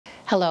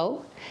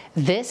Hello.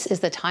 This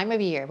is the time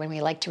of year when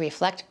we like to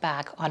reflect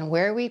back on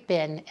where we've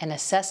been and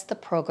assess the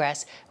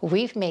progress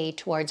we've made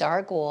towards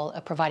our goal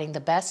of providing the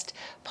best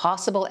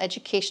possible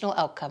educational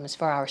outcomes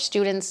for our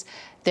students,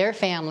 their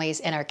families,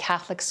 and our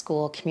Catholic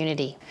school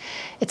community.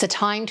 It's a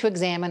time to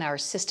examine our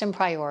system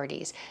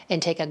priorities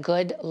and take a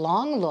good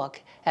long look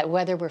at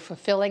whether we're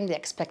fulfilling the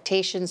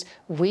expectations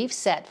we've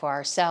set for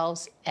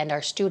ourselves and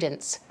our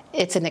students.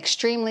 It's an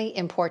extremely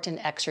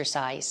important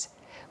exercise.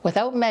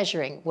 Without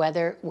measuring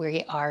whether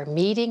we are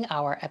meeting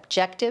our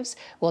objectives,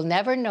 we'll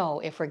never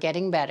know if we're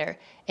getting better,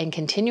 and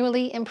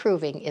continually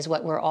improving is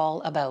what we're all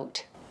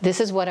about. This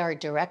is what our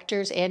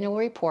Director's Annual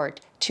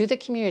Report to the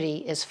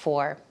community is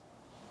for.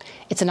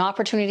 It's an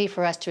opportunity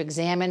for us to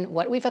examine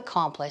what we've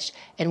accomplished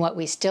and what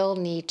we still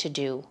need to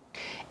do.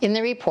 In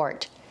the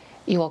report,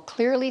 you will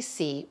clearly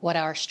see what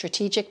our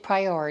strategic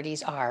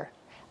priorities are: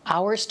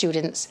 our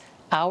students,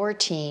 our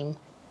team,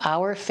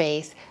 our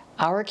faith,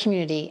 our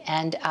community,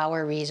 and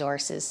our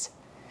resources.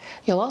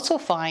 You'll also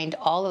find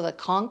all of the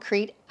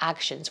concrete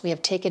actions we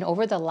have taken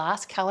over the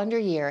last calendar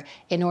year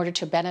in order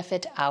to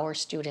benefit our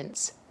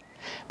students.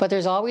 But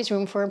there's always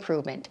room for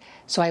improvement,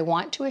 so I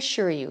want to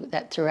assure you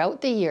that throughout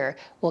the year,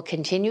 we'll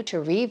continue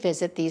to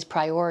revisit these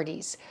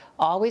priorities,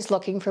 always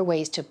looking for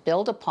ways to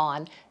build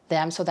upon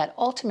them so that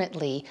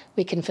ultimately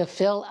we can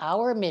fulfill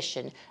our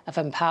mission of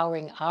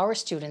empowering our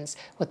students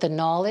with the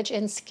knowledge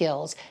and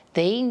skills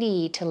they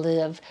need to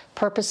live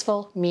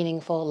purposeful,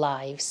 meaningful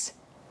lives.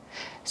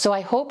 So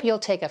I hope you'll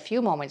take a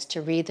few moments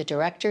to read the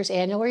Director's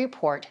Annual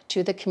Report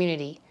to the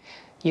community.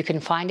 You can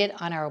find it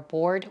on our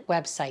board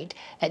website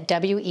at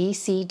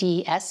wecdsb.on.ca.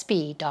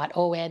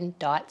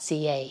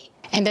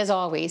 And as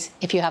always,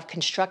 if you have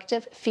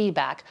constructive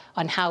feedback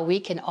on how we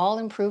can all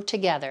improve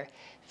together,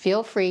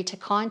 feel free to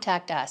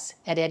contact us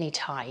at any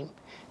time.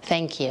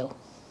 Thank you.